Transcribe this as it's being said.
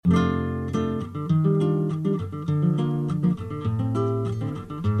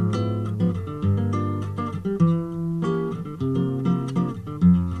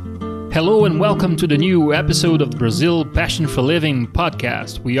Hello and welcome to the new episode of the Brazil Passion for Living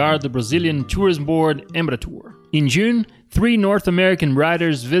podcast. We are the Brazilian Tourism Board Embratur. In June, 3 North American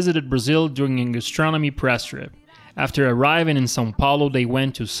riders visited Brazil during a gastronomy press trip. After arriving in São Paulo, they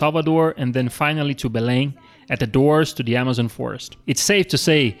went to Salvador and then finally to Belém, at the doors to the Amazon forest. It's safe to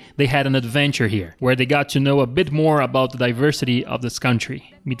say they had an adventure here, where they got to know a bit more about the diversity of this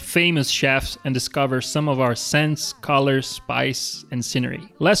country, meet famous chefs, and discover some of our scents, colors, spice, and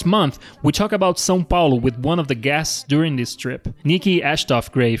scenery. Last month, we talked about São Paulo with one of the guests during this trip, Nikki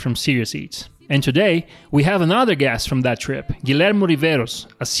Ashtoff-Gray from Serious Eats. And today, we have another guest from that trip, Guilhermo Riveros,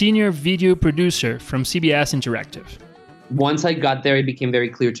 a senior video producer from CBS Interactive. Once I got there, it became very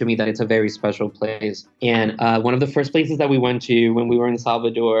clear to me that it's a very special place. And one of the first places that we went to when we were in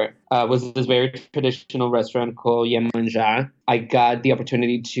Salvador was this very traditional restaurant called Iemanjá. I got the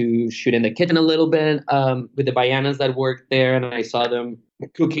opportunity to shoot in the kitchen a little bit with the baianas that worked there, and I saw them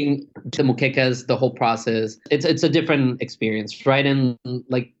cooking the muquecas, the whole process. It's a different experience, right? And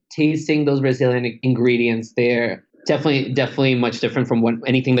like tasting those Brazilian ingredients there. Definitely much different from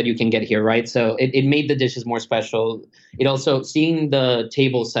anything that you can get here, right? So it made the dishes more special. It also, seeing the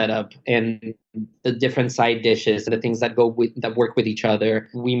table setup and the different side dishes and the things that work with each other.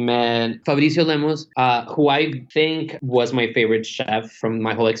 We met Fabricio Lemos, who I think was my favorite chef from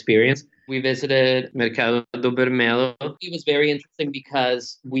my whole experience. We visited Mercado do Vermelho. It was very interesting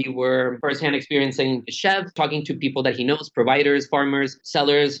because we were firsthand experiencing the chef, talking to people that he knows, providers, farmers,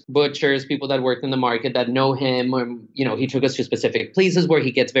 sellers, butchers, people that work in the market that know him. Or, he took us to specific places where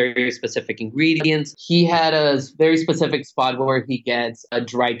he gets very, very specific ingredients. He had a very specific spot where he gets a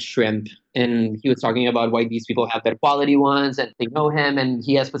dried shrimp. And he was talking about why these people have better quality ones and they know him and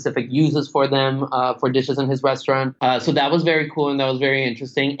he has specific uses for them, for dishes in his restaurant. So that was very cool and that was very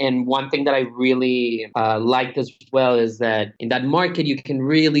interesting. And one thing that I really liked as well is that in that market, you can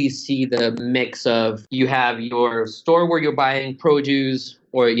really see the mix of, you have your store where you're buying produce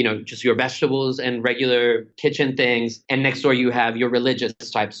or, just your vegetables and regular kitchen things. And next door, you have your religious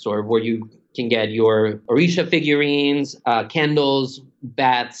type store where you can get your Orisha figurines, candles,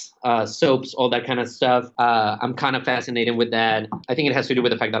 bats, soaps, all that kind of stuff. I'm kind of fascinated with that. I think it has to do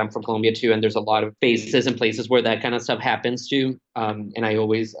with the fact that I'm from Colombia too, and there's a lot of spaces and places where that kind of stuff happens too. And I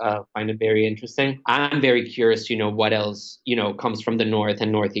always find it very interesting. I'm very curious to know what else, comes from the North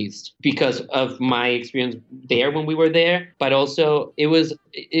and Northeast because of my experience there when we were there. But also it was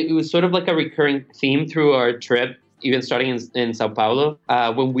sort of like a recurring theme through our trip, even starting in Sao Paulo,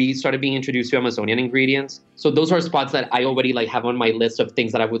 when we started being introduced to Amazonian ingredients. So those are spots that I already have on my list of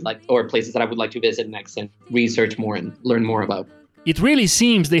things that I would like, or places that I would like to visit next and research more and learn more about. It really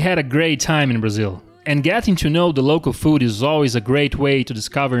seems they had a great time in Brazil. And getting to know the local food is always a great way to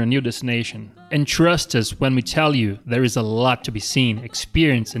discover a new destination. And trust us when we tell you there is a lot to be seen,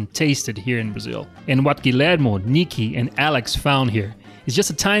 experienced, and tasted here in Brazil. And what Guilhermo, Nikki, and Alex found here is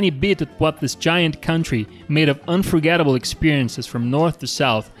just a tiny bit of what this giant country made of unforgettable experiences from north to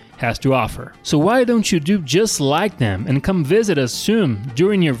south has to offer. So why don't you do just like them and come visit us soon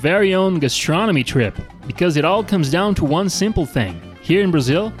during your very own gastronomy trip? Because it all comes down to one simple thing. Here in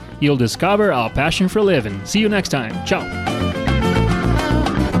Brazil, you'll discover our passion for living. See you next time. Ciao.